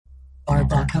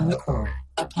Barcode Report,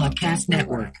 a podcast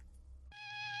network.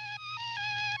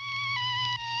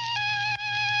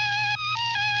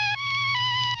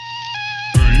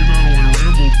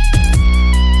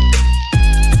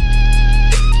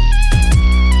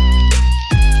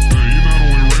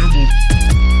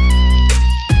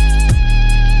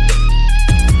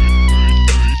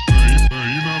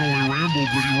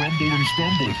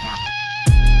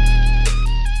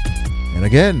 And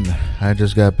again, I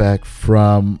just got back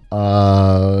from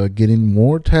getting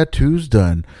more tattoos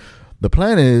done. The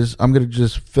plan is I'm going to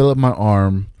just fill up my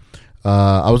arm.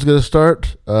 I was going to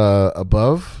start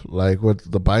above, like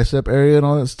with the bicep area and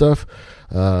all that stuff.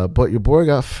 But your boy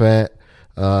got fat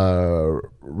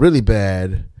really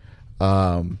bad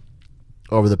over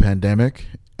the pandemic.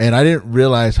 And I didn't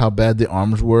realize how bad the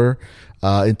arms were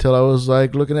until I was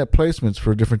like looking at placements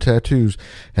for different tattoos.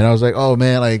 And I was like, oh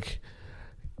man, like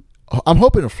I'm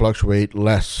hoping to fluctuate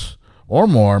less or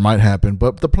more might happen,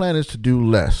 but the plan is to do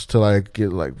less, to like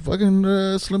get like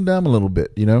fucking slim down a little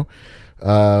bit, you know,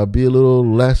 be a little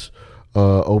less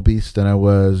obese than I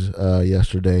was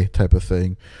yesterday type of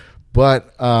thing.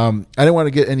 But I didn't want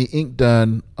to get any ink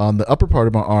done on the upper part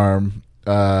of my arm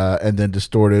and then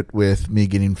distort it with me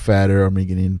getting fatter or me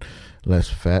getting less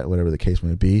fat, whatever the case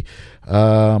may be.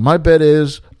 My bet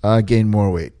is gain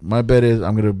more weight. My bet is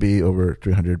I'm going to be over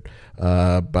 300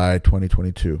 by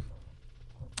 2022.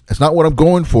 It's not what I'm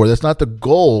going for. That's not the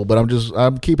goal, but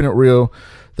I'm keeping it real.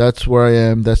 That's where I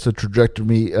am. That's the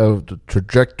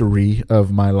trajectory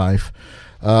of my life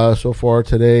so far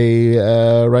today,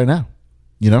 right now.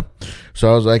 You know,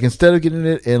 so I was like, instead of getting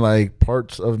it in like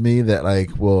parts of me that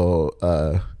like will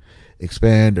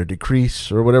expand or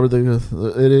decrease or whatever it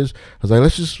is, I was like,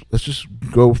 let's just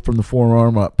go from the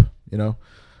forearm up. You know,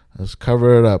 let's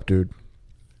cover it up, dude.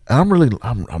 And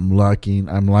I'm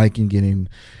liking getting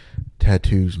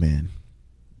tattoos, man.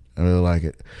 I really like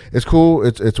it. It's cool.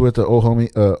 It's with the old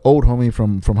homie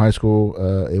from high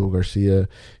school, Abel Garcia.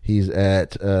 He's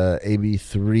at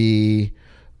AB3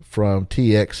 from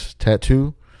TX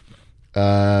Tattoo.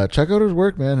 Check out his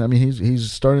work, man. I mean,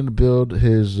 he's starting to build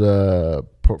his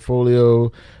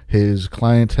portfolio, his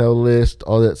clientele list,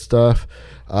 all that stuff.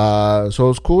 So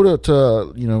it's cool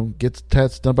to you know, get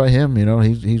tats done by him. You know,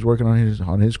 he's working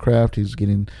on his craft. He's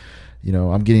getting, you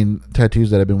know, I'm getting tattoos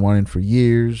that I've been wanting for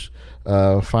years.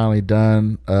 Finally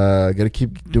done. Got to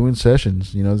keep doing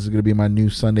sessions. You know, this is gonna be my new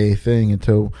Sunday thing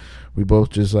until we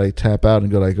both just like tap out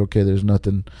and go like, okay, there's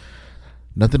nothing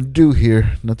to do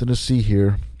here, nothing to see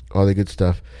here, all the good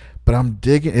stuff. But I'm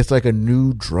digging. It's like a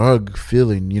new drug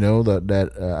feeling, you know,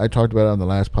 that I talked about it on the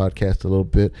last podcast a little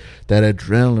bit. That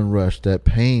adrenaline rush, that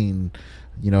pain,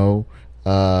 you know,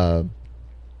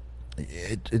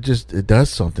 it does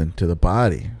something to the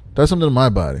body. It does something to my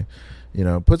body, you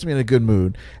know. Puts me in a good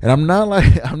mood. And I'm not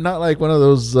like one of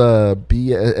those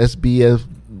SBF,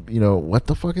 you know, what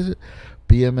the fuck is it?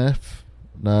 BMF,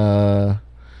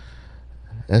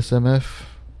 SMF.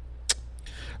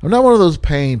 I'm not one of those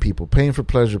pain for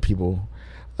pleasure people,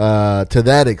 to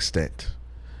that extent.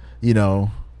 You know,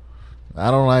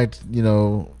 I don't like, you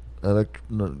know,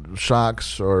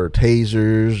 shocks or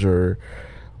tasers or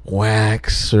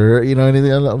wax or, you know,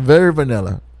 anything. I'm very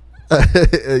vanilla,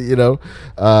 you know,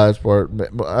 as far,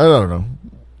 I don't know.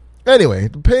 Anyway,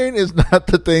 the pain is not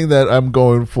the thing that I'm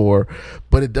going for,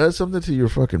 but it does something to your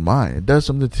fucking mind. It does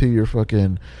something to your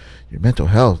mental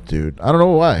health, dude. I don't know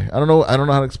why. I don't know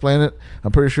how to explain it.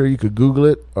 I'm pretty sure you could Google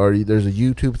it, or there's a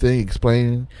YouTube thing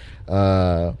explaining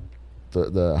the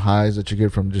highs that you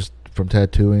get from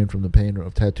tattooing, from the pain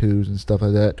of tattoos and stuff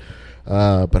like that.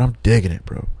 But I'm digging it,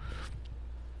 bro.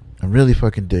 I'm really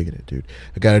fucking digging it, dude.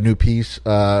 I got a new piece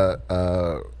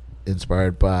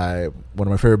inspired by one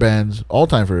of my favorite bands,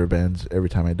 all-time favorite bands, Every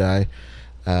Time I Die.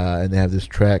 And they have this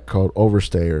track called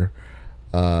Overstayer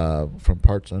from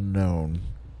Parts Unknown.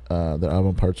 The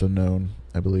album Parts Unknown,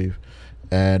 I believe.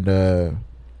 And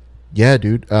yeah,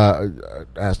 dude, I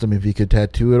asked him if he could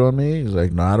tattoo it on me. He's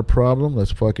like, not a problem,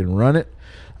 let's fucking run it.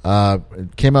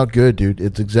 It came out good, dude.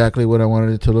 It's exactly what I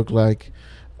wanted it to look like.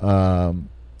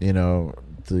 You know,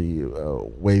 the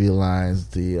wavy lines,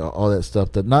 the all that stuff.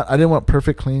 I didn't want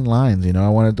perfect clean lines, you know. I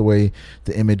wanted the way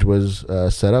the image was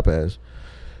set up as.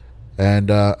 And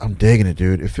I'm digging it,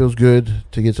 dude. It feels good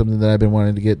to get something that I've been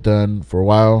wanting to get done for a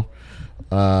while.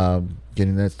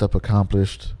 Getting that stuff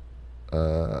accomplished,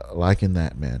 liking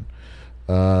that, man.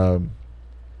 But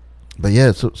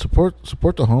yeah, support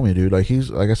the homie, dude. Like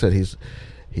I said, he's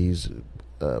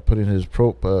putting his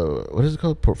what is it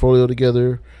called, portfolio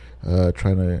together,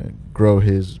 trying to grow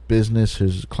his business,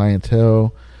 his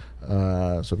clientele.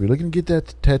 So if you're looking to get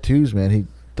that tattoos, man, he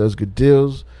does good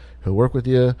deals. He'll work with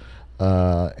you.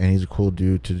 and he's a cool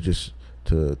dude to just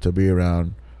to be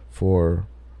around for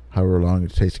however long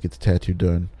it takes to get the tattoo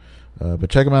done. But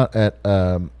check him out at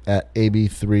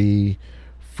AB3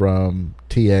 from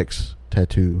TX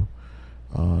Tattoo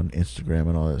on Instagram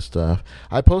and all that stuff.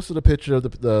 I posted a picture of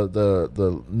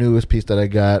the newest piece that I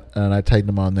got, and I tagged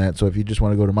him on that. So if you just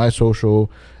want to go to my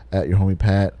social at your homie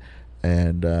Pat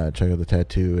and check out the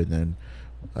tattoo, and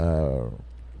then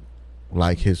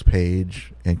like his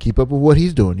page and keep up with what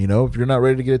he's doing. You know, if you're not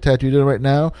ready to get a tattoo done right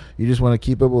now, you just want to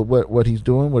keep up with what he's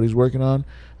doing, what he's working on,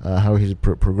 how he's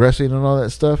progressing and all that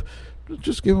stuff,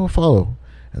 just give him a follow.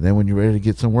 And then when you're ready to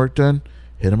get some work done,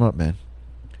 hit him up, man.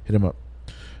 Hit him up.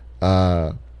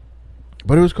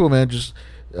 But it was cool, man. Just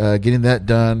getting that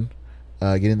done,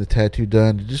 getting the tattoo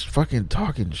done, just fucking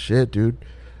talking shit, dude.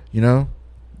 You know,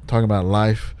 talking about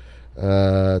life,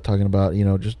 talking about, you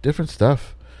know, just different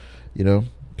stuff, you know.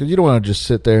 Because you don't want to just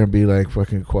sit there and be like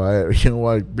fucking quiet, you know,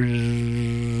 like,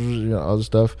 you know, all this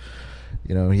stuff.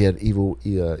 You know, he had Evil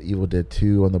Dead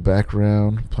 2 on the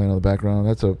background, playing on the background.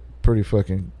 That's a pretty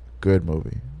fucking good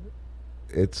movie.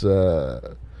 It's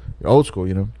old school,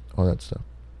 you know, all that stuff.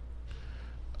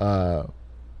 But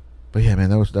yeah,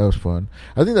 man, that was fun.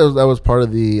 I think that was part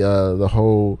of the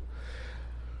whole,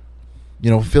 you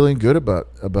know, feeling good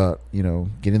about you know,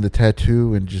 getting the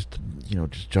tattoo and just, you know,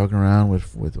 just jogging around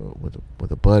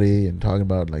with a buddy and talking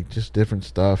about like just different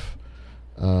stuff.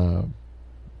 You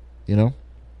know,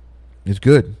 it's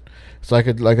good. It's like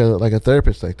a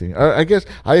therapist type thing. I guess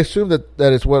I assume that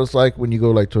it's what it's like when you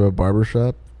go like to a barber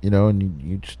shop, you know, and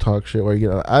you just talk shit while you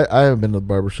get. I haven't been to the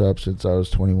barber shop since I was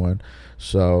 21,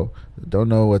 so don't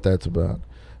know what that's about.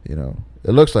 You know,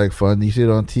 it looks like fun. You see it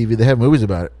on TV. They have movies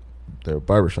about it. They're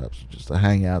barbershops, just to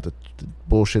hang out, the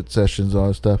bullshit sessions, all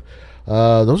that stuff.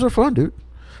 Those are fun, dude.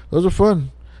 Those are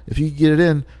fun if you get it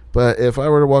in. But if I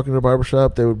were to walk into a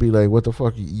barbershop, they would be like, "What the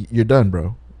fuck? You're done,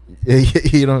 bro.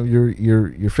 You know,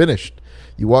 you're finished.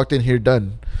 You walked in here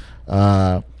done."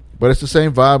 But it's the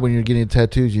same vibe when you're getting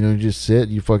tattoos. You know, you just sit,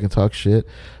 you fucking talk shit.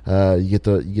 You get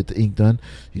the ink done.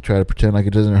 You try to pretend like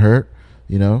it doesn't hurt.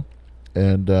 You know,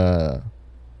 and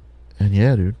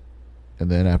yeah, dude. And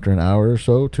then after an hour or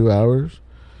so, 2 hours,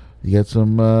 you get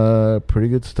some pretty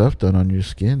good stuff done on your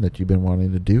skin that you've been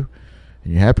wanting to do,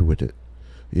 and you're happy with it.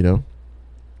 You know,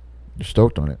 you're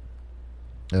stoked on it,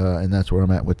 and that's where I'm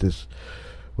at with this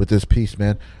piece,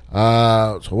 man.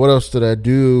 So what else did I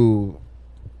do?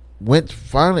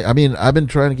 I mean, I've been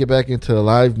trying to get back into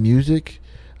live music,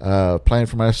 playing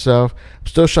for myself. I'm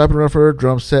still shopping around for a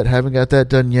drum set. Haven't got that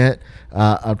done yet.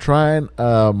 I'm trying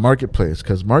Marketplace,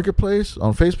 because Marketplace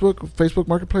on Facebook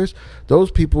Marketplace,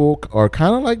 those people are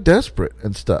kind of like desperate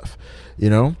and stuff. You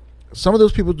know, some of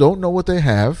those people don't know what they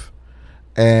have,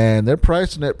 and they're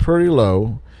pricing it pretty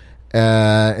low.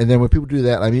 And then when people do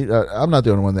that, I mean, I'm not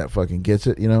the only one that fucking gets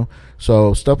it. You know,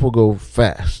 so stuff will go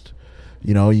fast.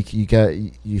 You know, you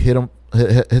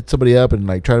hit somebody up and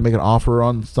like try to make an offer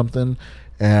on something,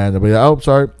 and they'll be like, "Oh,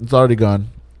 sorry, it's already gone."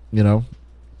 You know,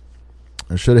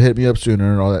 or should have hit me up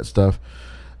sooner and all that stuff.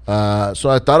 So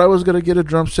I thought I was gonna get a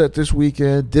drum set this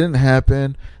weekend. Didn't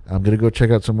happen. I'm gonna go check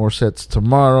out some more sets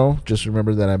tomorrow. Just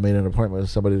remember that I made an appointment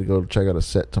with somebody to go check out a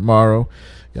set tomorrow.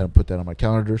 Gotta put that on my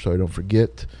calendar so I don't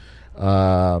forget.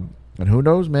 And who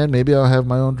knows, man? Maybe I'll have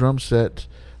my own drum set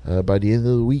by the end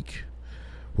of the week.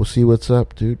 We'll see what's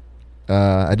up, dude.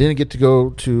 I didn't get to go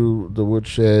to the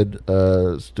Woodshed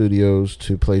Studios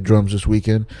to play drums this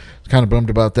weekend. I was kind of bummed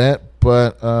about that,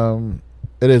 but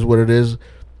it is what it is.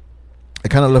 I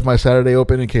kind of left my Saturday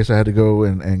open in case I had to go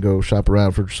and go shop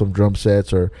around for some drum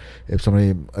sets, or if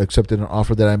somebody accepted an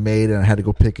offer that I made and I had to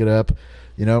go pick it up.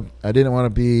 You know, I didn't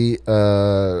want to be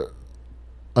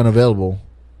unavailable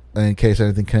in case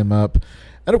anything came up.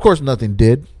 And, of course, nothing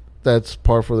did. That's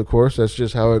par for the course. That's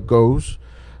just how it goes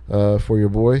for your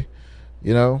boy.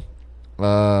 You know,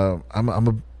 I'm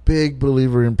a big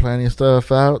believer in planning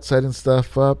stuff out, setting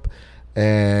stuff up,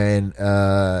 and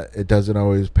it doesn't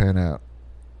always pan out.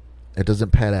 It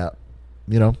doesn't pan out,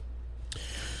 you know.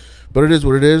 But it is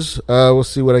what it is. We'll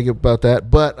see what I get about that.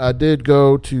 But I did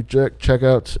go to check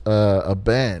out a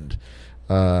band.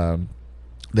 They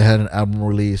had an album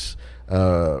release,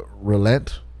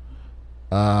 Relent.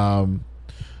 My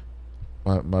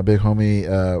big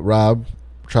homie Rob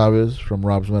Chavez from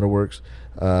Rob's Metalworks.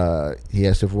 He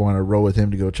asked if we want to roll with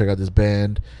him to go check out this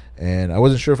band, and I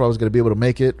wasn't sure if I was going to be able to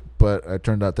make it, but it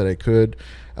turned out that I could.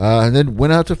 And then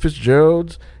went out to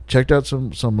Fitzgerald's, checked out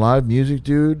some live music,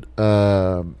 dude.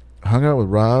 Hung out with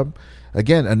Rob.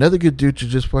 Again, another good dude to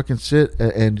just fucking sit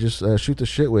and just shoot the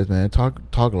shit with, man. Talk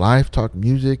life, talk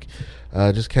music,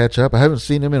 just catch up. I haven't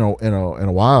seen him in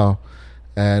a while,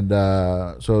 And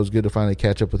so it was good to finally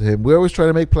catch up with him. We always try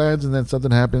to make plans, and then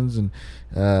something happens, and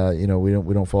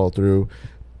we don't follow through.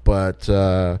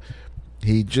 But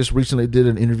he just recently did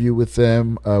an interview with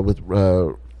them with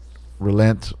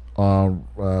Relent on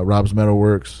Rob's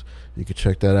Metalworks. You can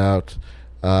check that out.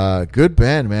 Good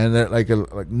band, man. They're like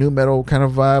a new metal kind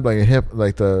of vibe,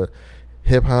 like the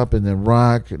hip hop and then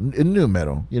rock and new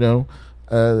metal.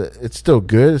 It's still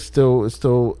good. It's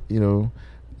still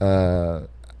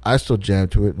I still jam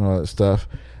to it and all that stuff.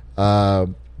 But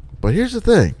here's the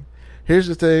thing,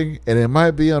 and it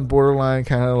might be on borderline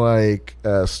kind of like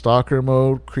stalker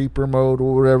mode, creeper mode,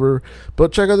 or whatever.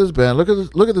 But check out this band. Look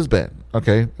at this band.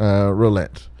 Okay,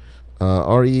 Relent,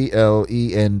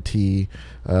 RELENT.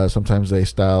 Sometimes they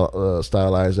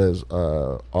stylize as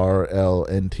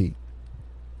RLNT.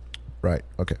 Right.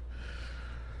 Okay.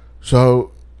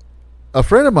 So a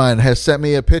friend of mine has sent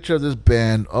me a picture of this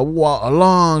band a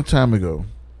long time ago.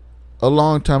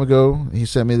 He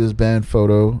sent me this band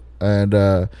photo, and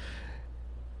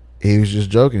he was just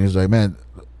joking. He's like, "Man,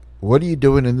 what are you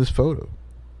doing in this photo?"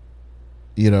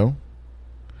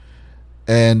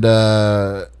 And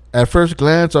at first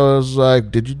glance, I was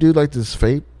like, "Did you do like this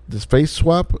face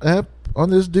swap app on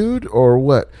this dude, or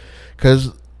what?"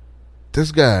 Because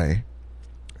this guy,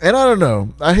 and I don't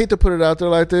know, I hate to put it out there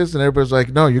like this, and everybody's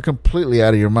like, "No, you're completely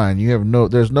out of your mind.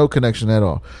 There's no connection at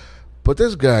all." But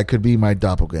this guy could be my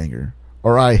doppelganger,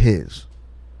 or I his.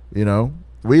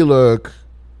 We look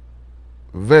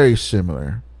very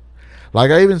similar.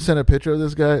 Like, I even sent a picture of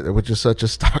this guy, which is such a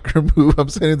stalker move. I'm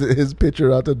sending his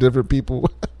picture out to different people.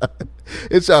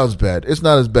 It sounds bad. It's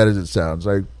not as bad as it sounds.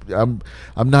 Like, I'm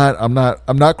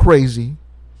not crazy.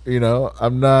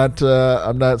 I'm not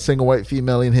single white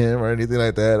femaling him or anything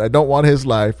like that. I don't want his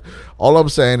life. All I'm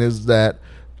saying is that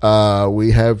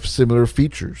we have similar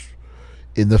features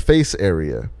in the face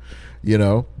area,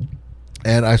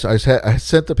 And I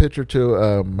sent the picture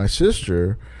to my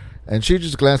sister, and she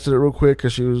just glanced at it real quick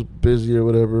because she was busy or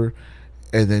whatever.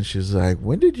 And then she's like,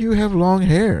 "When did you have long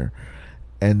hair?"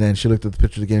 And then she looked at the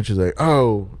picture again. She's like,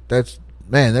 "Oh, I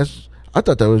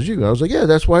thought that was you." I was like, "Yeah,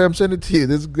 that's why I'm sending it to you.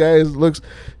 This guy looks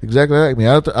exactly like me."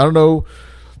 I don't know.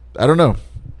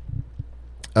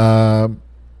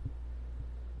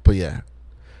 But yeah.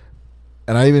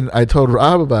 And I told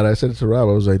Rob about it. I said it to Rob.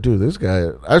 I was like, "Dude, this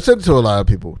guy." I said it to a lot of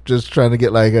people, just trying to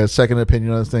get like a second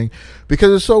opinion on this thing,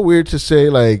 because it's so weird to say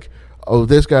like, "Oh,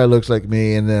 this guy looks like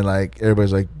me," and then like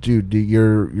everybody's like, "Dude,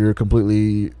 you're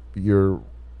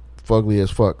fugly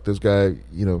as fuck. This guy,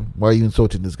 why are you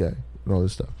insulting this guy?" And all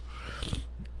this stuff.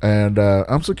 And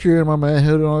I'm secure in my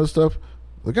manhood and all this stuff.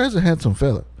 The guy's a handsome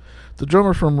fella. The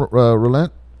drummer from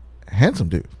Relent, handsome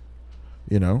dude.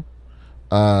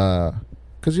 Because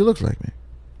he looks like me.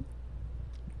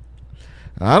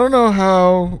 I don't know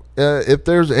how, if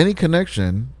there's any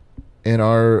connection in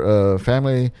our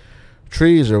family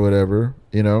trees or whatever,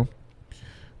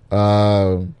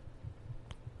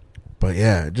 but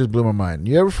yeah, it just blew my mind.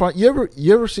 You ever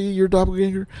see your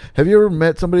doppelganger? Have you ever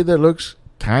met somebody that looks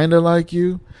kind of like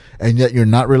you and yet you're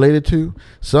not related to?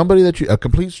 Somebody a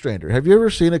complete stranger. Have you ever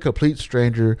seen a complete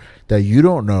stranger that you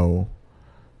don't know,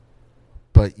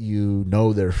 but you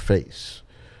know their face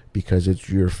because it's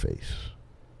your face,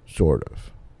 sort of?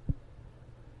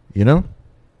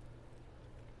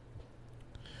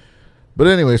 But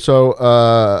anyway, so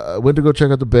I went to go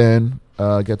check out the band.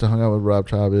 Got to hang out with Rob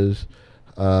Chavez.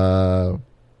 That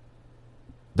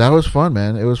was fun,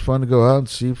 man. It was fun to go out and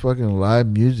see fucking live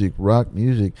music, rock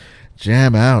music,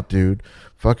 jam out, dude.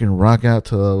 Fucking rock out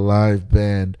to a live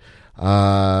band,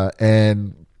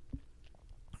 and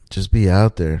just be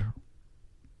out there.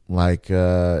 Like,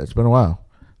 it's been a while.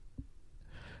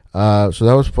 So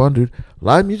that was fun, dude.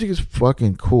 Live music is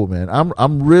fucking cool, man.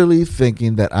 I'm really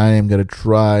thinking that I am gonna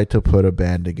try to put a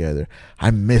band together. I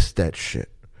miss that shit.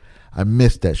 I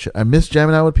miss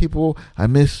jamming out with people. I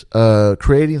miss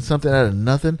creating something out of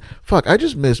nothing. Fuck, I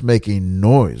just miss making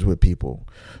noise with people.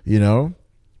 It's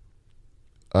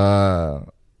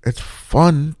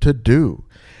fun to do.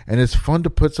 And it's fun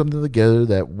to put something together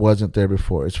that wasn't there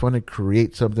before. It's fun to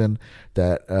create something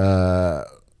that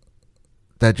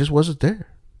that just wasn't there.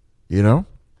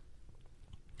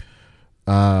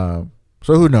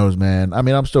 So who knows, man? I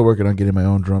mean, I'm still working on getting my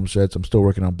own drum sets. I'm still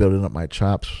working on building up my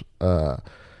chops. But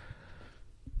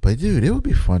dude, it would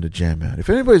be fun to jam out. If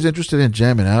anybody's interested in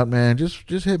jamming out, man, just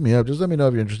hit me up. Just let me know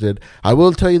if you're interested. I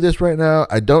will tell you this right now.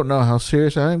 I don't know how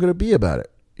serious I am going to be about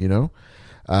it.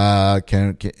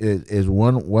 Is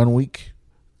one week,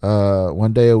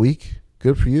 1 day a week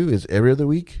good for you? Is every other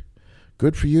week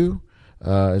good for you?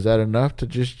 Is that enough to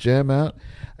just jam out?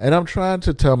 And I'm trying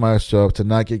to tell myself to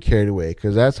not get carried away,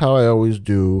 because that's how I always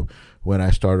do when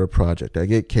I start a project. I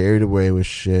get carried away with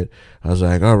shit. I was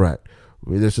like, all right,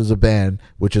 this is a band,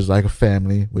 which is like a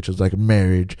family, which is like a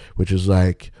marriage, which is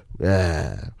like,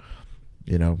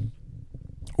 you know,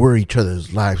 we're each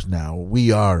other's lives now.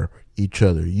 We are each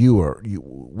other.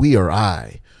 We are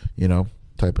I, you know,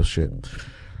 type of shit.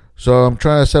 So I'm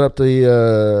trying to set up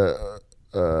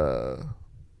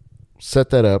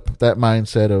that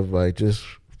mindset of like, just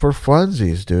for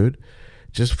funsies, dude.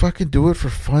 Just fucking do it for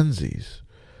funsies,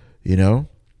 you know?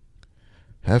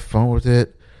 Have fun with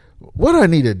it. What I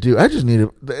need to do,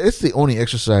 it's the only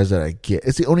exercise that I get.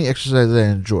 It's the only exercise that I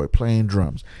enjoy, playing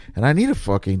drums. And I need to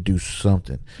fucking do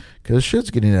something, because shit's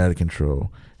getting out of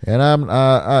control. And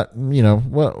you know,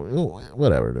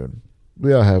 whatever, dude.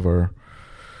 We all have our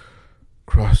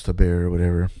cross to bear or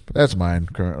whatever. But that's mine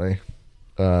currently.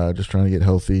 Just trying to get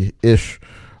healthy-ish.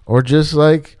 Or just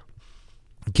like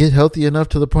get healthy enough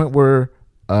to the point where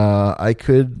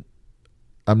I'm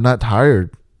not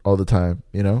tired all the time,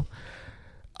 you know?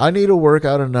 I need to work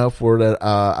out enough where that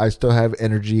I still have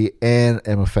energy and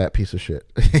am a fat piece of shit.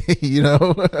 You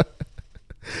know?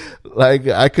 Like,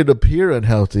 I could appear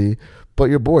unhealthy, but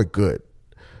your boy good.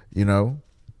 You know?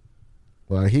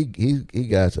 Well, he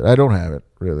got it. I don't have it,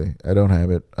 really. I don't have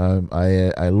it.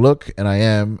 I look and I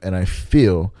am and I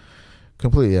feel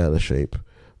completely out of shape.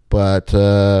 But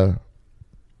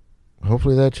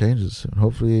hopefully that changes.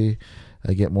 Hopefully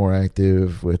I get more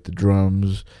active with the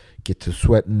drums, get to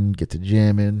sweating, get to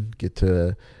jamming, get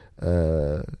to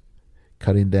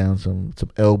cutting down some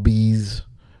LBs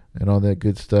and all that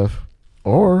good stuff.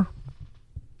 Or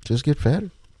just get fatter.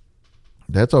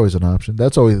 That's always an option.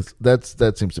 That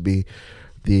seems to be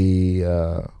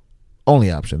the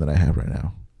only option that I have right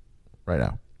now.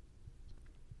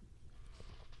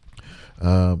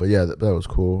 But yeah, that was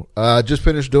cool. Just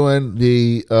finished doing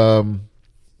the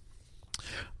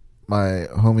my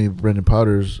homie Brendan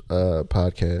Potter's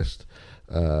podcast,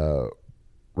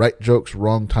 Right Jokes,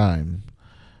 Wrong Time.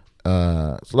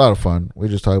 It's a lot of fun. We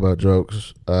just talk about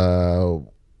jokes,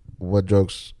 what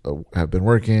jokes have been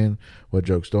working, what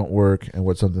jokes don't work, and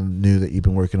what's something new that you've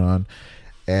been working on.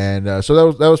 And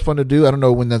so that was fun to do. I don't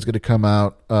know when that's going to come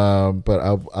out, but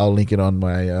I'll link it on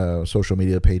my social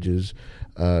media pages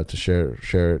to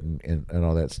share it and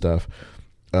all that stuff.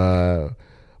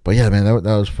 But yeah, man, that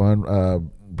was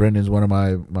fun. Brendan's one of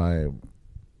my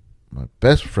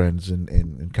best friends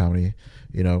in comedy,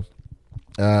 you know.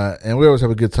 And we always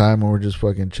have a good time when we're just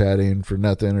fucking chatting for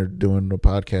nothing or doing a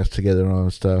podcast together and all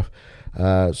that stuff.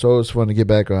 So it's fun to get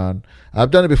back on. I've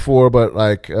done it before, but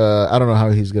like, I don't know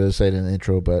how he's going to say it in the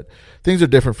intro, but things are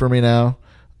different for me now.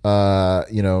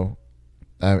 You know,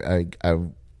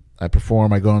 I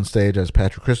perform, I go on stage as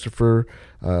Patrick Christopher.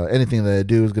 Anything that I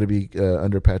do is going to be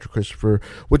under Patrick Christopher,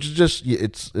 which is just,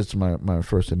 it's my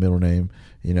first and middle name,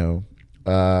 you know.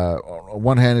 On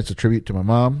one hand, it's a tribute to my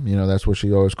mom. You know, that's what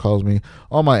she always calls me.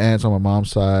 All my aunts on my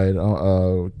mom's side,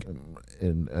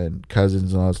 and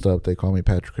cousins and all that stuff, they call me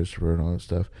Patrick Christopher and all that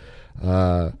stuff.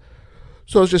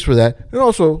 So it's just for that. And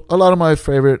also, a lot of my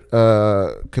favorite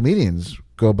comedians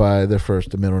go by their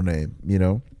first and middle name, you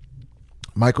know.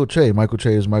 Michael Che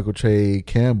is Michael Che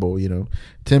Campbell, you know.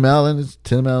 Tim Allen is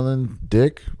Tim Allen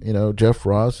Dick, you know. Jeff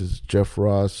Ross is Jeff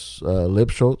Ross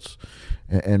Lipschultz.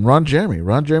 And Ron Jeremy is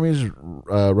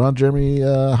Ron Jeremy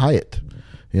Hyatt,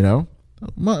 you know.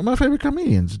 My favorite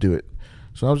comedians do it.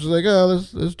 So I was just like, oh,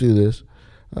 let's do this.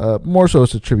 More so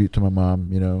it's a tribute to my mom,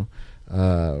 you know.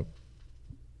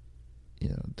 You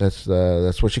know, that's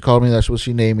what she called me, that's what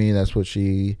she named me, that's what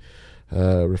she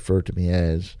referred to me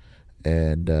as.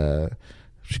 And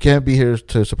she can't be here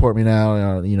to support me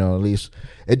now, you know, at least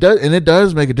it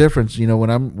does make a difference, you know, when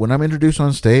I'm introduced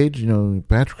on stage, you know,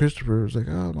 Patrick Christopher is like,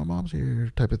 oh, my mom's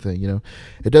here, type of thing, you know.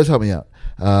 It does help me out.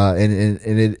 And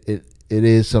it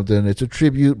is something, it's a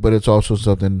tribute, but it's also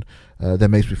something that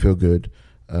makes me feel good,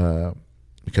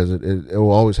 because it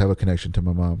will always have a connection to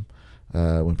my mom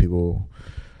when people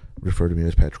refer to me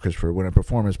as Patrick Christopher, when I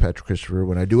perform as Patrick Christopher,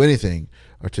 when I do anything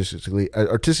artistically,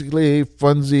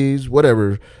 funsies,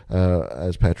 whatever,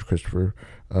 as Patrick Christopher,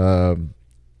 because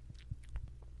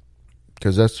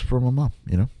that's for my mom,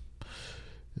 you know.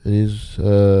 It is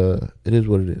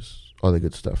what it is, all the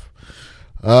good stuff.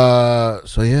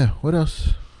 So yeah, what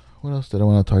else did I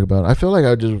want to talk about? I feel like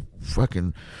I just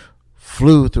fucking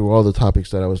flew through all the topics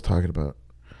that I was talking about.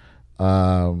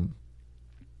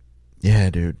 Yeah,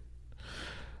 dude.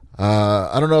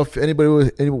 I don't know if anybody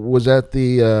was at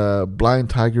the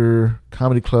Blind Tiger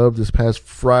Comedy Club this past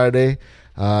Friday.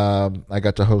 I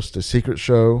got to host a secret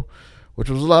show, which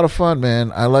was a lot of fun,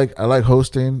 man. I like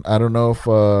hosting. I don't know if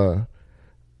I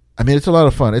mean, it's a lot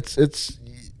of fun. It's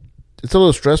it's a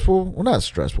little stressful. Well, not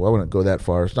stressful. I wouldn't go that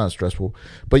far. It's not stressful,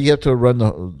 but you have to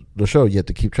run the show. You have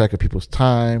to keep track of people's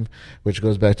time, which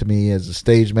goes back to me as a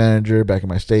stage manager. Back in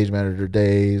my stage manager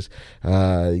days,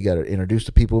 you got to introduce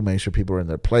the people, make sure people are in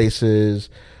their places.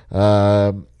 You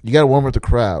got to warm up the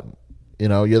crowd. You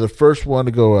know, you're the first one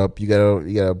to go up. You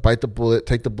gotta bite the bullet,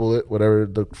 take the bullet, whatever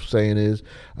the saying is.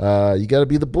 You gotta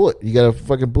be the bullet. You gotta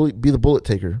fucking be the bullet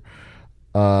taker.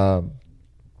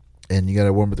 And you got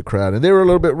to warm up the crowd. And they were a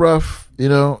little bit rough. You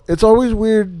know, it's always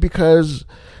weird because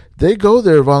they go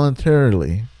there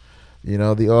voluntarily, you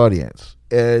know, the audience.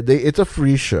 It's a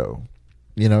free show.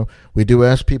 You know, we do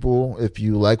ask people if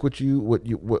you like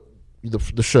the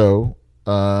show,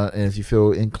 and if you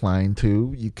feel inclined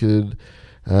to, you could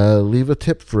leave a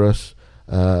tip for us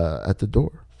at the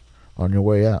door on your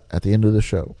way out at the end of the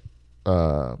show.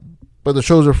 But the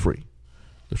shows are free.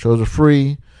 The shows are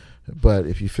free, but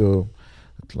if you feel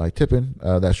like tipping,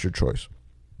 that's your choice.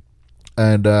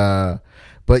 And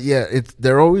but yeah,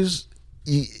 they're always,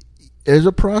 there's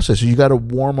a process. You got to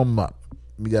warm them up.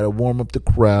 You got to warm up the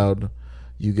crowd.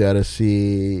 You got to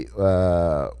see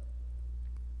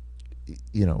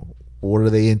you know, what are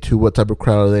they into, what type of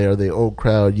crowd are they? Are they old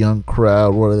crowd, young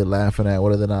crowd? What are they laughing at,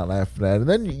 what are they not laughing at? And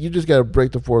then you just got to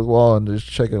break the fourth wall and just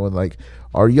check in with, like,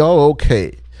 are y'all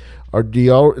okay? Or do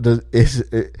y'all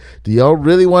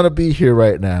really want to be here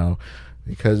right now?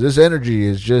 Because this energy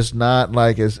is just not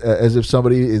like as if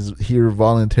somebody is here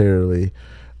voluntarily.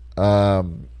 But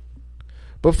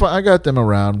I got them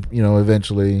around, you know,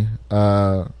 eventually.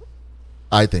 I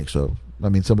think so. I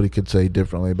mean, somebody could say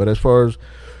differently. But as far as,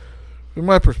 from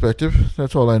my perspective,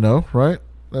 that's all I know, right?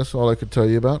 That's all I could tell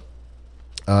you about.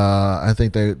 I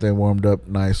think they warmed up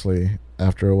nicely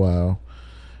after a while.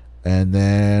 And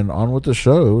then on with the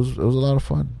show. It was a lot of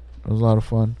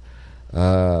fun.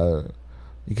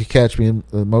 You could catch me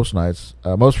most nights,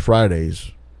 most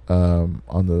Fridays, on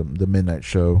the midnight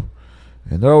show,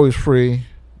 and they're always free,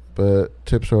 but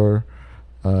tips are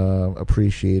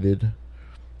appreciated,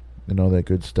 and all that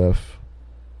good stuff.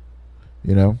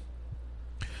 You know.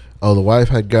 Oh, the wife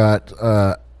had got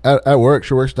at work.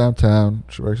 She works downtown.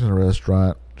 She works in a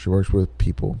restaurant. She works with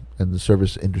people in the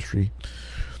service industry,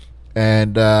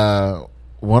 and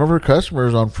one of her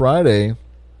customers on Friday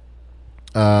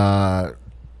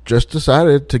just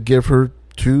decided to give her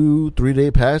 2-3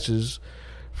 day passes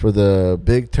for the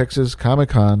big Texas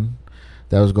Comic-Con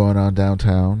that was going on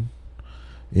downtown,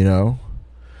 you know,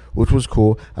 which was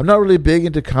cool. I'm not really big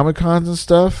into Comic-Cons and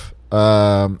stuff.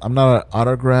 I'm not an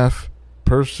autograph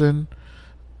person,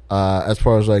 as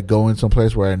far as like going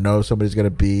someplace where I know somebody's going to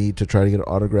be to try to get an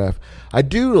autograph. I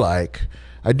do like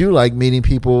meeting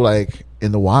people like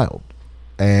in the wild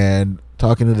and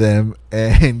talking to them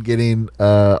and getting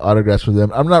autographs from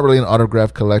them. I'm not really an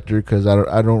autograph collector because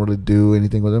I don't really do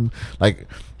anything with them. Like,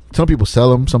 some people sell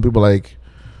them. Some people like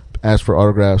ask for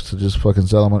autographs to just fucking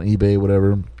sell them on eBay,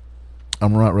 whatever.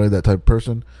 I'm not really that type of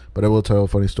person. But I will tell a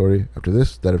funny story after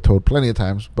this that I've told plenty of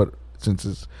times, but since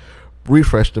it's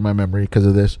refreshed in my memory because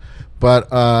of this. But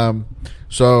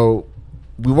so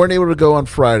we weren't able to go on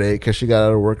Friday because she got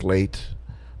out of work late.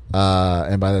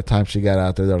 And by the time she got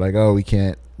out there, they're like, oh, we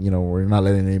can't, you know, we're not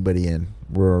letting anybody in.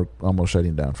 We're almost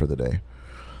shutting down for the day.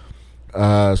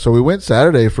 So we went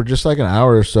Saturday for just like an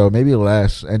hour or so, maybe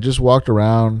less, and just walked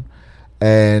around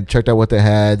and checked out what they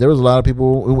had. There was a lot of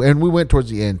people, and we went towards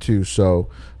the end too, so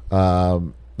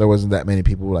there wasn't that many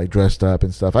people like dressed up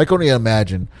and stuff. I couldn't even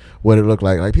imagine what it looked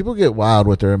like. Like, people get wild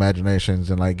with their imaginations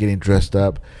and like getting dressed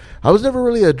up. I was never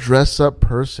really a dress up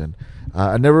person.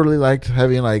 I never really liked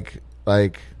having like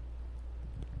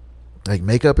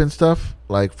makeup and stuff,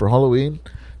 like for Halloween.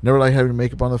 Never liked having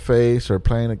makeup on the face or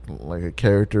playing like a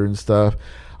character and stuff.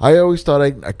 I always thought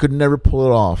I could never pull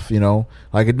it off, you know.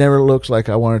 Like, it never looks like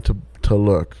I wanted to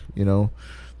look, you know.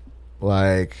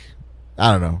 Like,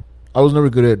 I don't know. I was never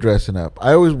good at dressing up.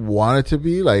 I always wanted to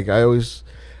be, like, I always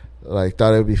like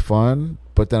thought it would be fun,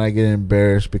 but then I get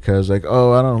embarrassed because, like,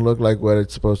 oh, I don't look like what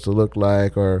it's supposed to look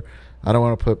like, or I don't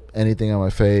want to put anything on my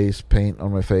face, paint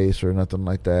on my face or nothing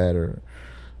like that, or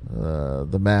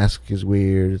the mask is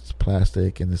weird, it's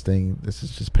plastic, and this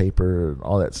is just paper and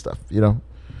all that stuff, you know.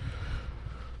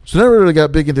 So I never really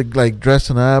got big into like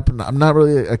dressing up. I'm not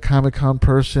really a Comic-Con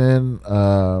person,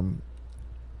 a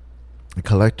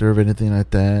collector of anything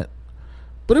like that.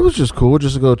 But it was just cool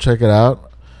just to go check it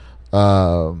out. You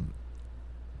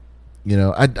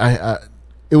know, I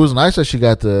it was nice that she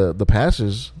got the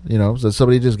passes, you know, so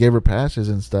somebody just gave her passes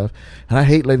and stuff. And I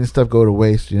hate letting stuff go to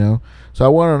waste, you know. So I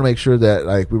wanted to make sure that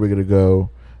like we were gonna go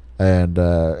and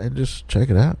just check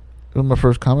it out. It was my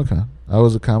first Comic-Con. I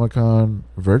was a Comic-Con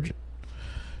virgin.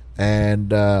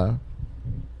 And it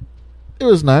It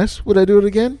was nice. Would I do it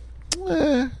again?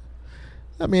 I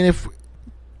mean, if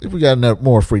we got enough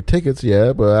more free tickets,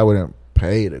 yeah, but I wouldn't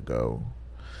pay to go.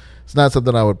 It's not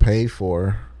something I would pay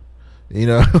for, you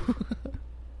know.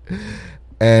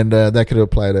 And that could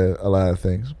apply to a lot of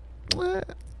things.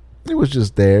 It was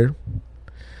just there.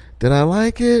 Did I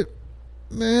like it?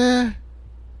 It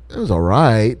was all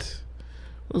right.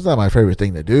 It was not my favorite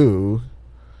thing to do.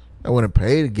 I wouldn't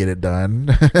pay to get it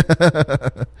done.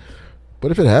 But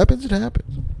if it happens, it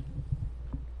happens.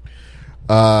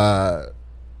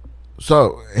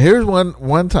 So here's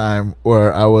one time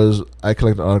where I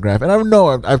collected an autograph, and I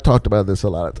know I've talked about this a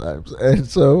lot of times, and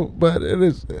so, but it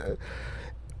is.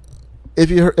 If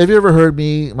you ever heard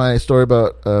my story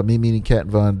about me meeting Kat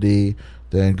Von D,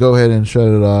 then go ahead and shut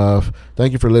it off.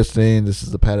 Thank you for listening. This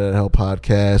is the Pat at Hell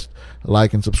podcast.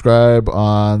 Like and subscribe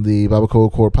on the Baba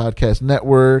Cold Core Podcast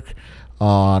Network,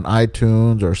 on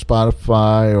iTunes or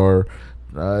Spotify, or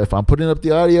if I'm putting up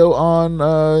the audio on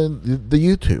the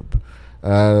YouTube.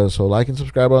 So like and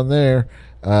subscribe on there.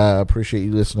 Appreciate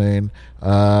you listening.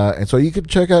 And so you can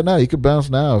check out now. You can bounce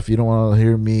now if you don't want to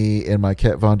hear me in my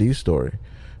Kat Von D story.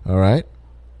 All right?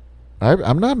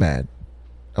 I'm not mad.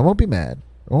 I won't be mad.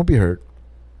 I won't be hurt.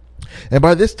 And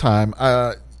by this time,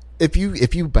 if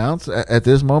you bounce at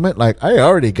this moment, like, I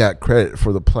already got credit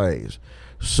for the plays.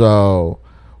 So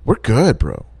we're good,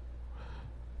 bro.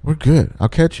 We're good. I'll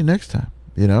catch you next time,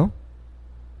 you know?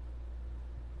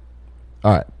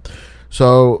 All right.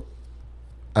 So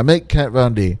I met Kat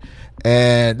Von D,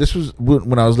 and this was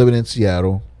when I was living in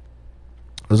Seattle.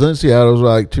 I was in Seattle. It was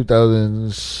like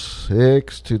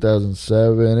 2006,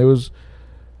 2007. It was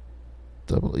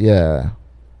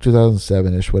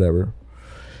 2007-ish, whatever.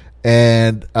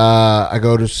 And I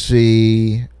go to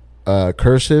see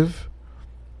Cursive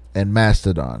and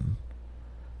Mastodon.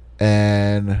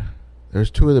 And there's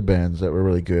two other bands that were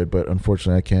really good, but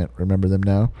unfortunately I can't remember them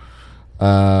now.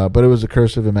 But it was a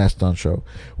Cursive and Mastodon show,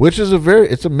 which is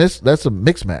that's a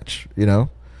mixed match, you know,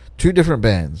 two different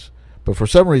bands. But for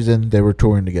some reason, they were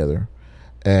touring together.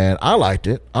 And I liked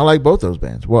it. I liked both those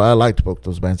bands. Well, I liked both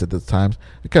those bands at the time.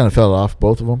 It kind of fell off,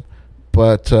 both of them.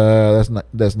 But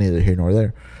that's neither here nor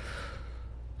there.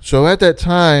 So at that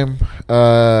time,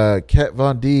 Kat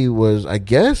Von D was, I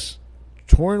guess,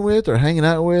 touring with or hanging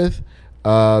out with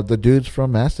the dudes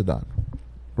from Mastodon.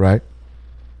 Right?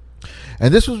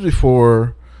 And this was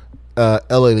before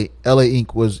LA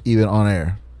Inc. was even on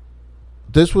air.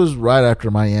 This was right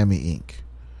after Miami Inc.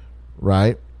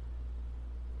 Right?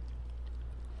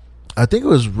 I think it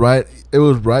was right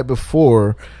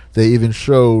before they even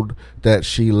showed that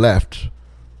she left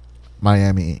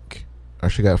Miami Inc. Or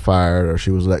she got fired, or she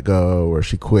was let go, or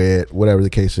she quit, whatever the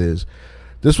case is.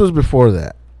 This was before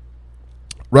that.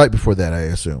 Right before that, I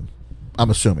assume.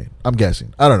 I'm assuming. I'm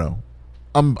guessing. I don't know.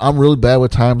 I'm really bad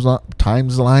with times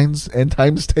lines and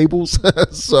times tables.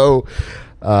 So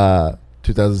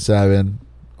 2007,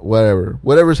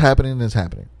 whatever's happening is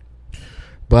happening.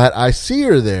 But I see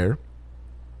her there,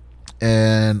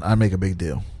 and I make a big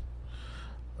deal.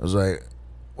 I was like,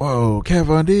 "Whoa, Kat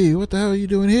Von D, what the hell are you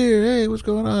doing here? Hey, what's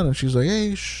going on?" And she's like,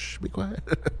 "Hey, shh, be quiet."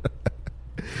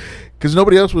 Because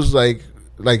nobody else was like,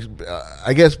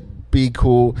 I guess, be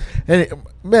cool. And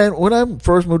man, when I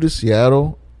first moved to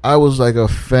Seattle, I was like a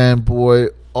fanboy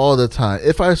all the time.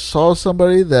 If I saw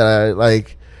somebody that I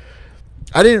like,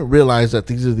 I didn't realize that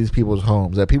these are these people's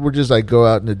homes, that people just like go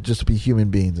out and just be human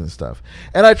beings and stuff.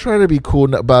 And I try to be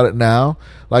cool about it now.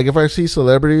 Like if I see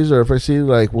celebrities or if I see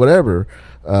like whatever,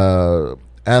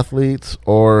 athletes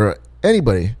or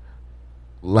anybody,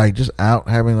 like just out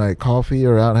having like coffee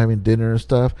or out having dinner and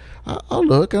stuff, I'll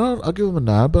look and I'll give them a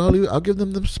nod, but I'll give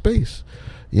them space.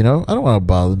 You know, I don't want to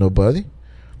bother nobody.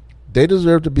 They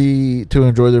deserve to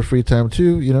enjoy their free time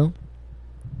too, you know.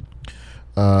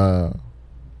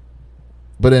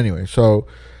 But anyway, so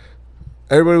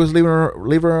everybody was leaving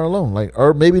her alone, like,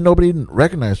 or maybe nobody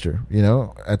recognized her. You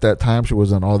know, at that time she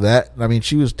wasn't all that. I mean,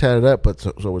 she was tatted up, but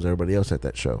so was everybody else at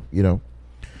that show. You know,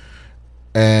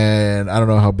 and I don't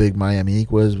know how big Miami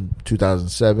Inc. was in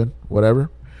 2007,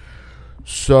 whatever.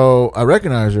 So I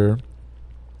recognized her,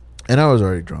 and I was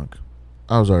already drunk.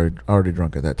 I was already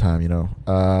drunk at that time. You know,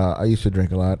 I used to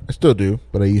drink a lot. I still do,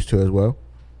 but I used to as well.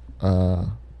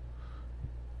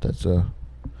 That's a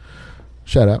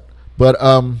shout out. But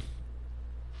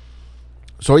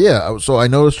so yeah, so I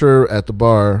noticed her at the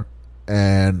bar,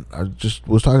 and I just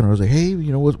was talking to her. I was like, "Hey,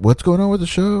 you know what's going on with the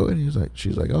show?" And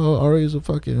she's like, "Oh, Ari's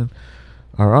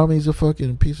Arami's a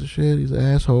fucking piece of shit. He's an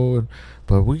asshole.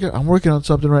 But I'm working on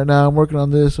something right now. I'm working on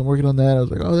this. I'm working on that." I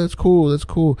was like, "Oh, that's cool. That's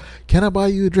cool. Can I buy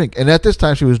you a drink?" And at this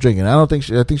time, she was drinking. I think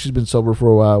she's been sober for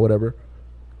a while, whatever.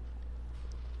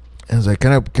 And I was like,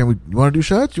 can we, you want to do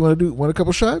shots? You want a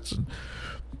couple shots?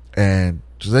 And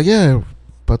she's like, yeah,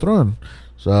 patron.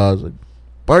 So I was like,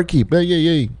 barkeep,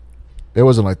 yeah. It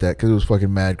wasn't like that because it was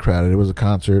fucking mad crowded. It was a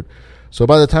concert. So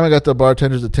by the time I got the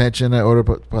bartender's attention, I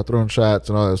ordered patron shots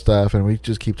and all that stuff, and we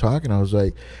just keep talking. I was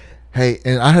like, hey,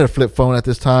 and I had a flip phone at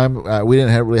this time. We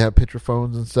didn't really have picture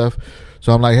phones and stuff.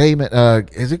 So I'm like, hey, man,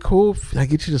 is it cool if I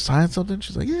get you to sign something?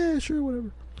 She's like, yeah, sure,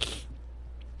 whatever.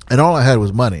 And all I had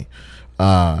was money,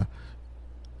 as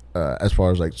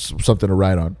far as like something to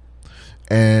write on.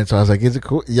 And so I was like, is it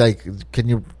cool? Like, can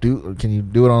you do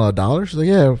it on $1? She's like,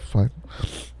 yeah, fine.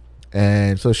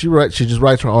 And so she just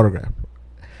writes her autograph.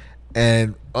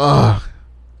 And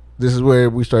this is where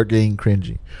we start getting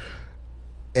cringy.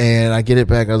 And I get it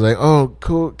back. I was like, oh,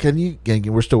 cool.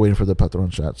 We're still waiting for the patron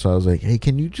shot. So I was like, hey,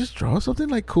 can you just draw something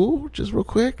like cool, just real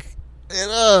quick? And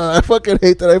I fucking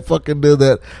hate that I fucking do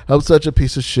that. I'm such a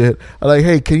piece of shit. I'm like,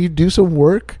 hey, can you do some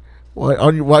work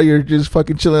while you're just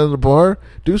fucking chilling at the bar?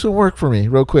 Do some work for me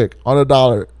real quick on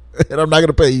 $1. And I'm not going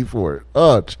to pay you for it.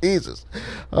 Oh, Jesus.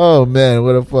 Oh, man,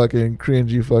 what a fucking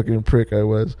cringy fucking prick I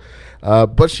was.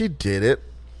 But she did it.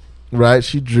 Right,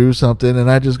 she drew something, and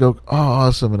I just go, "Oh,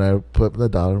 awesome!" And I put the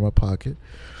 $1 in my pocket.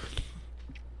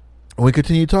 And we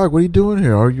continue to talk. What are you doing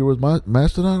here? Argue with my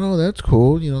Mastodon? Oh, that's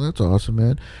cool. That's awesome,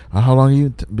 man. How long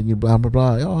you been? You blah blah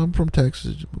blah. Oh, I'm from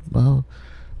Texas.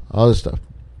 All this stuff.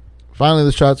 Finally,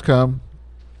 the shots come.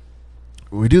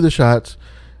 We do the shots.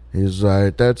 He's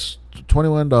like, "That's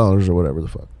 $21 or whatever the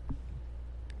fuck,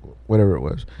 whatever it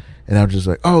was." And I'm just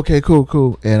like, oh, okay,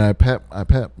 cool. And I pat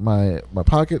my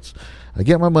pockets. I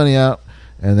get my money out,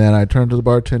 and then I turn to the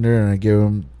bartender and I give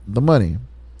him the money.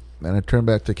 And I turn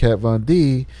back to Kat Von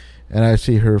D, and I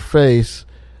see her face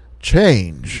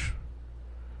change.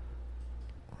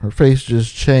 Her face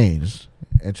just changed.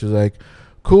 And she's like,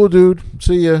 cool, dude,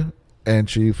 see ya. And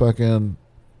she fucking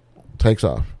takes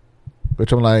off.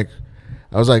 Which I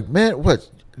was like, man, what?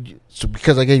 So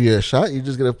because I gave you a shot, you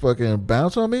just gonna fucking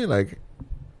bounce on me? Like,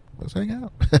 let's hang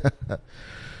out.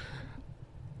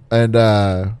 And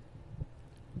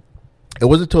it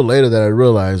wasn't until later that I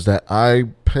realized that I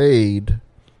paid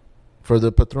for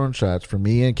the Patron shots for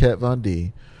me and Kat Von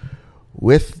D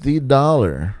with the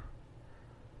 $1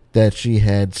 that she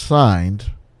had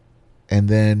signed and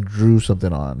then drew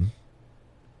something on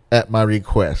at my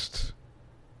request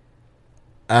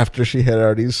after she had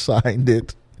already signed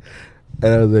it.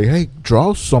 And I was like, hey,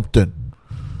 draw something.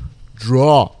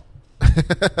 Draw.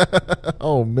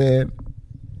 Oh, man.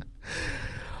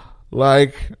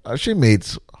 Like, she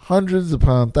meets hundreds of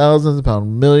pounds, thousands of pounds,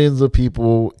 millions of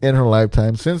people in her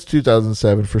lifetime since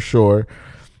 2007 for sure.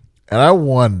 And I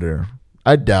wonder,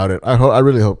 I doubt it. I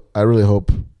really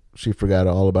hope she forgot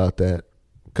all about that,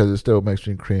 because it still makes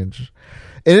me cringe.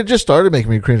 And it just started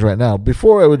making me cringe right now.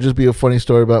 Before, it would just be a funny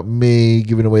story about me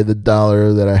giving away the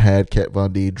 $1 that I had Kat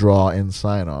Von D draw and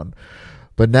sign on.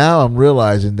 But now I'm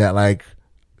realizing that, like,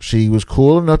 she was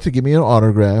cool enough to give me an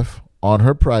autograph on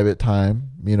her private time.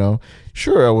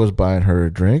 Sure, I was buying her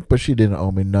a drink, but she didn't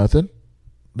owe me nothing.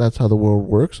 That's how the world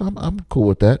works. I'm cool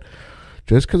with that.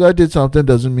 Just because I did something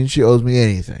doesn't mean she owes me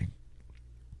anything.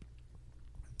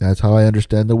 That's how I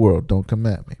understand the world. Don't come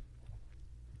at me.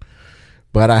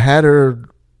 But I had her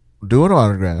do an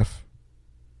autograph,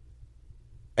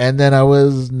 and then I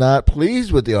was not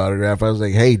pleased with the autograph. I was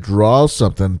like, hey, draw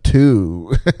something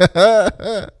too.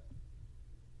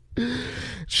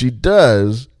 She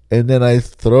does, and then I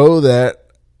throw that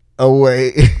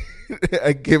away.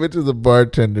 I give it to the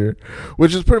bartender,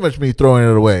 which is pretty much me throwing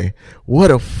it away.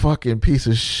 What a fucking piece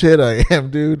of shit I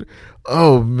am, dude.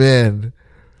 Oh, man.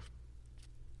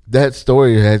 That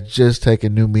story has just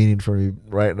taken new meaning for me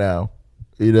right now.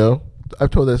 I've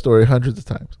told that story hundreds of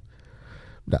times.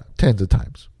 Not tens of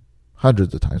times.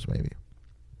 Hundreds of times, maybe.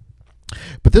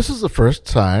 But this is the first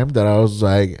time that I was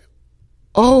like,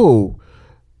 oh,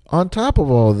 on top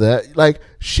of all that, like,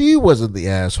 she wasn't the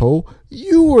asshole.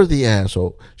 You were the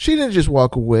asshole. She didn't just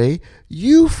walk away.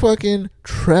 You fucking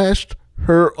trashed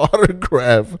her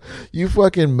autograph. You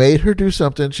fucking made her do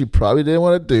something she probably didn't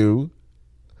want to do.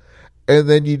 And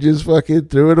then you just fucking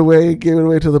threw it away and gave it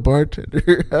away to the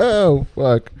bartender. Oh,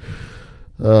 fuck.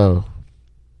 Oh.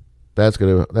 That's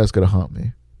gonna haunt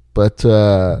me. But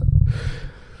I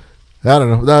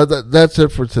don't know. That's it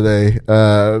for today.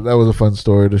 That was a fun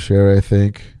story to share, I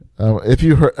think. If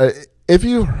you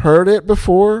heard it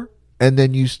before and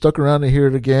then you stuck around to hear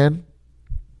it again,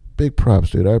 big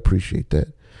props, dude. I appreciate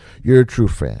that. You're a true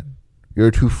fan. You're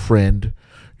a true friend.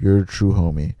 You're a true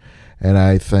homie, and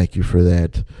I thank you for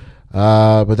that.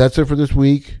 But that's it for this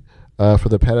week. For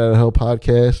the Pat Out of Hell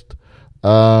podcast.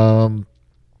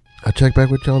 I'll check back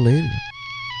with y'all later.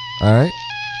 All right.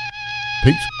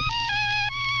 Peace.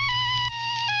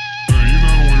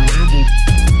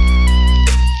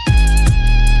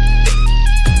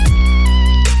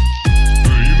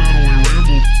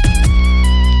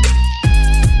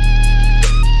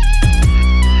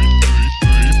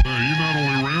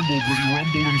 But he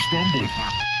rumbled and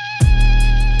stumbled.